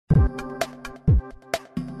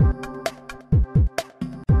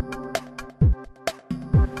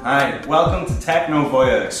Hi, welcome to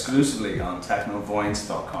VIA exclusively on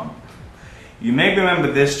technovoyance.com. You may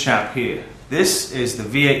remember this chap here. This is the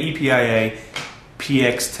VIA EPIA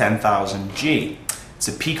PX5000G. It's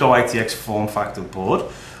a Pico-ITX form factor board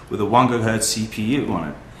with a 1 GHz CPU on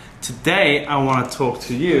it. Today I want to talk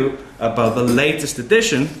to you about the latest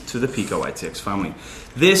addition to the Pico-ITX family.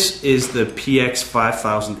 This is the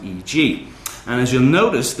PX5000EG. And as you'll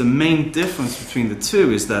notice, the main difference between the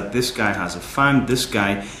two is that this guy has a fan, this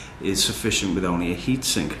guy is sufficient with only a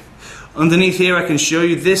heatsink. Underneath here I can show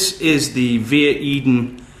you, this is the VIA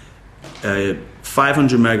Eden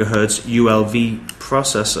 500 MHz ULV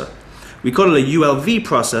processor. We call it a ULV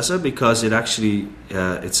processor because it actually,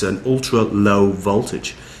 it's an ultra low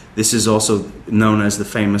voltage. This is also known as the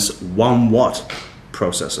famous 1 watt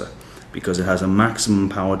processor because it has a maximum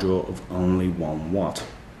power draw of only 1 watt.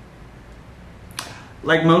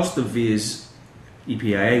 Like most of VIA's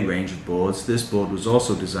EPIA range of boards, this board was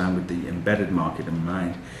also designed with the embedded market in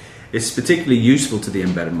mind. It's particularly useful to the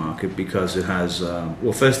embedded market because it has,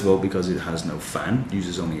 well, first of all, because it has no fan,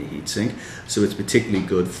 uses only a heatsink, so it's particularly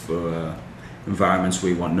good for environments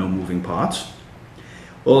where you want no moving parts.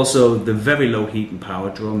 Also, the very low heat and power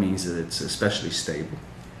draw means that it's especially stable.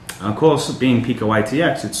 And of course, being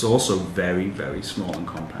Pico-ITX, it's also very, very small and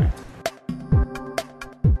compact.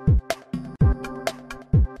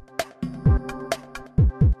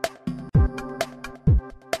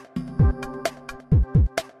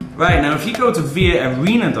 Right, now if you go to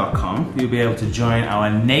VIAarena.com, you'll be able to join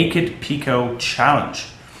our Naked Pico Challenge.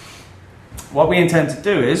 What we intend to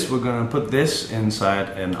do is, we're going to put this inside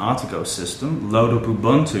an ARTiGO system, load up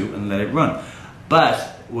Ubuntu and let it run.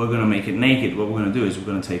 But we're going to make it naked. What we're going to do is we're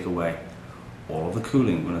going to take away all of the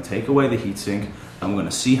cooling. We're going to take away the heatsink and we're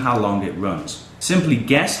going to see how long it runs. Simply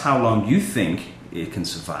guess how long you think it can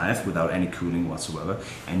survive without any cooling whatsoever,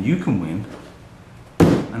 and you can win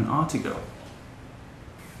an ARTiGO.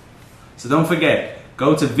 So don't forget,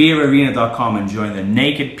 go to VIAarena.com and join the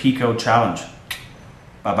Naked Pico Challenge.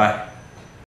 Bye bye.